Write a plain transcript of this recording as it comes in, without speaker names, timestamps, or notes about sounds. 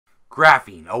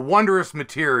Graphene, a wondrous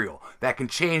material that can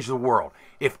change the world.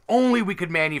 If only we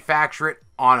could manufacture it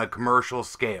on a commercial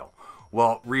scale.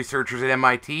 Well, researchers at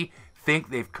MIT think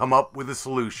they've come up with a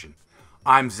solution.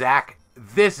 I'm Zach,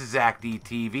 this is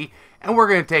ZakDTV, and we're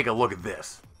going to take a look at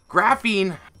this.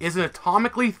 Graphene is an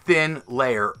atomically thin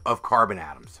layer of carbon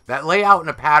atoms that lay out in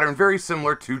a pattern very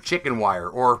similar to chicken wire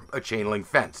or a chain link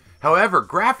fence. However,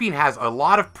 graphene has a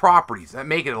lot of properties that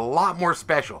make it a lot more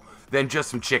special than just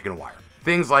some chicken wire.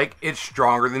 Things like it's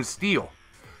stronger than steel.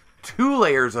 2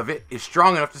 layers of it is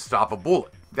strong enough to stop a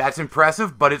bullet. That's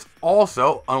impressive, but it's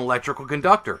also an electrical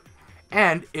conductor,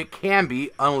 and it can be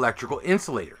an electrical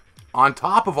insulator. On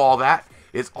top of all that,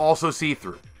 it's also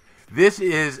see-through. This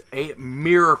is a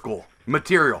miracle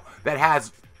material that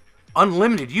has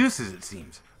unlimited uses, it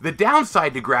seems. The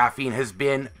downside to graphene has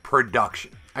been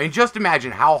production. I mean, just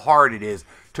imagine how hard it is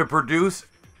to produce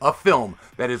a film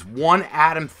that is 1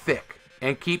 atom thick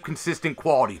and keep consistent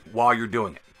quality while you're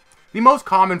doing it. The most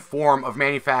common form of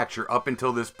manufacture up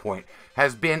until this point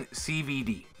has been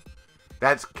CVD.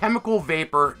 That's chemical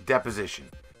vapor deposition.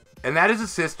 And that is a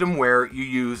system where you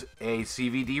use a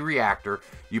CVD reactor,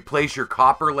 you place your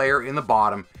copper layer in the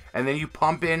bottom, and then you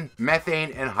pump in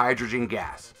methane and hydrogen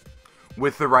gas.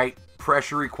 With the right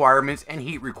pressure requirements and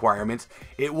heat requirements,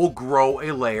 it will grow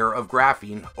a layer of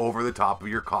graphene over the top of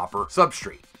your copper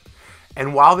substrate.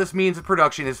 And while this means of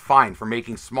production is fine for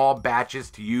making small batches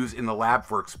to use in the lab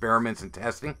for experiments and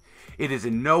testing, it is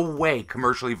in no way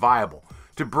commercially viable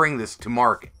to bring this to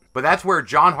market. But that's where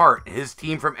John Hart and his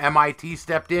team from MIT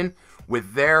stepped in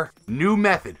with their new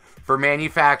method for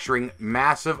manufacturing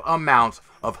massive amounts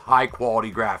of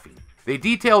high-quality graphene. They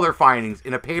detail their findings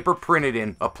in a paper printed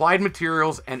in Applied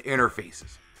Materials and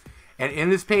Interfaces. And in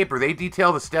this paper, they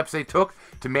detail the steps they took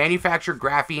to manufacture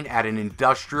graphene at an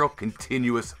industrial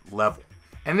continuous level.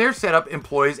 And their setup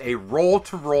employs a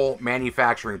roll-to-roll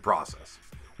manufacturing process,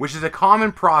 which is a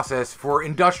common process for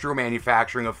industrial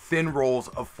manufacturing of thin rolls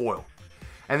of foil.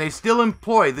 And they still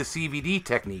employ the CVD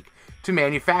technique to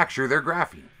manufacture their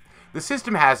graphene. The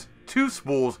system has 2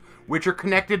 spools which are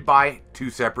connected by 2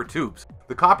 separate tubes.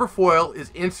 The copper foil is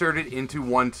inserted into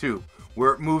one tube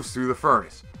where it moves through the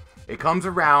furnace. It comes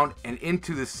around and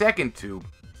into the second tube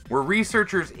where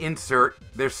researchers insert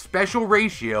their special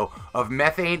ratio of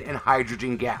methane and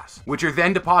hydrogen gas, which are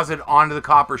then deposited onto the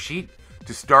copper sheet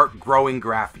to start growing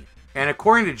graphene. And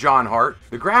according to John Hart,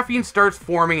 the graphene starts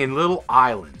forming in little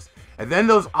islands, and then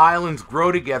those islands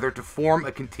grow together to form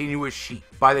a continuous sheet.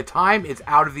 By the time it's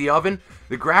out of the oven,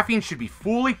 the graphene should be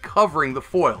fully covering the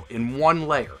foil in one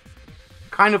layer,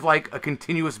 kind of like a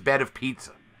continuous bed of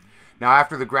pizza. Now,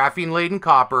 after the graphene-laden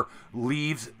copper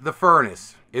leaves the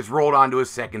furnace, it's rolled onto a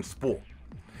second spool.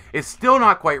 It's still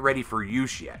not quite ready for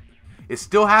use yet. It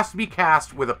still has to be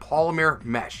cast with a polymer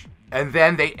mesh, and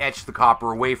then they etch the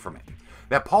copper away from it.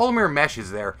 That polymer mesh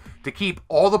is there to keep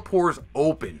all the pores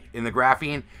open in the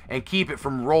graphene and keep it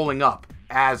from rolling up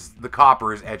as the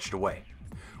copper is etched away.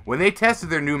 When they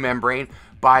tested their new membrane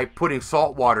by putting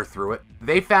salt water through it,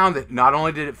 they found that not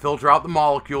only did it filter out the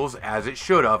molecules as it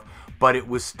should have, but it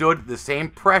withstood the same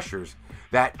pressures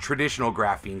that traditional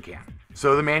graphene can.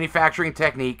 So the manufacturing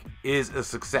technique is a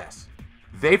success.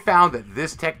 They found that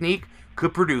this technique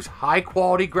could produce high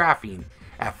quality graphene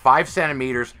at 5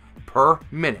 centimeters per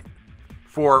minute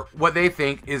for what they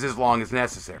think is as long as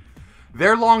necessary.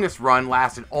 Their longest run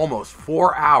lasted almost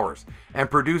 4 hours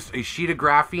and produced a sheet of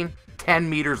graphene 10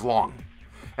 meters long.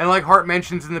 And like Hart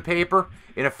mentions in the paper,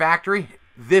 in a factory,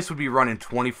 this would be running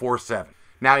 24/7.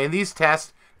 Now in these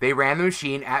tests, they ran the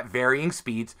machine at varying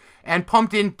speeds and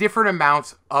pumped in different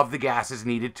amounts of the gases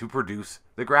needed to produce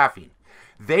the graphene.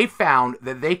 They found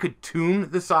that they could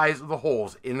tune the size of the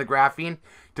holes in the graphene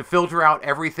to filter out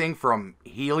everything from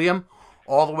helium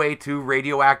all the way to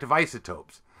radioactive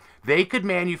isotopes. They could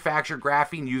manufacture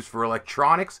graphene used for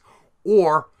electronics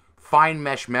or fine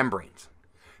mesh membranes.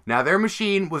 Now their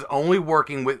machine was only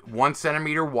working with 1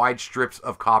 centimeter wide strips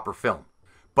of copper film.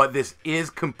 But this is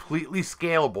completely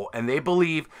scalable, and they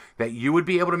believe that you would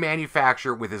be able to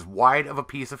manufacture with as wide of a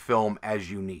piece of film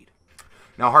as you need.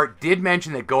 Now, Hart did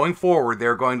mention that going forward,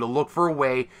 they're going to look for a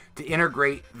way to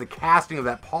integrate the casting of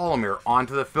that polymer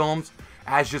onto the films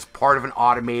as just part of an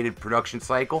automated production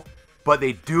cycle. But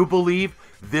they do believe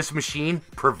this machine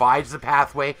provides the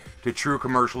pathway to true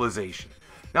commercialization.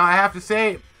 Now, I have to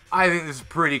say, I think this is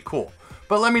pretty cool.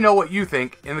 But let me know what you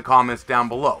think in the comments down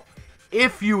below.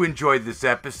 If you enjoyed this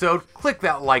episode, click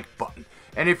that like button.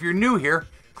 And if you're new here,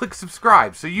 click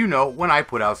subscribe so you know when I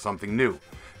put out something new.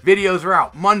 Videos are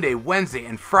out Monday, Wednesday,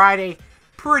 and Friday,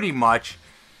 pretty much.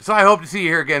 So I hope to see you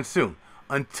here again soon.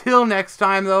 Until next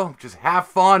time, though, just have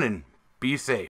fun and be safe.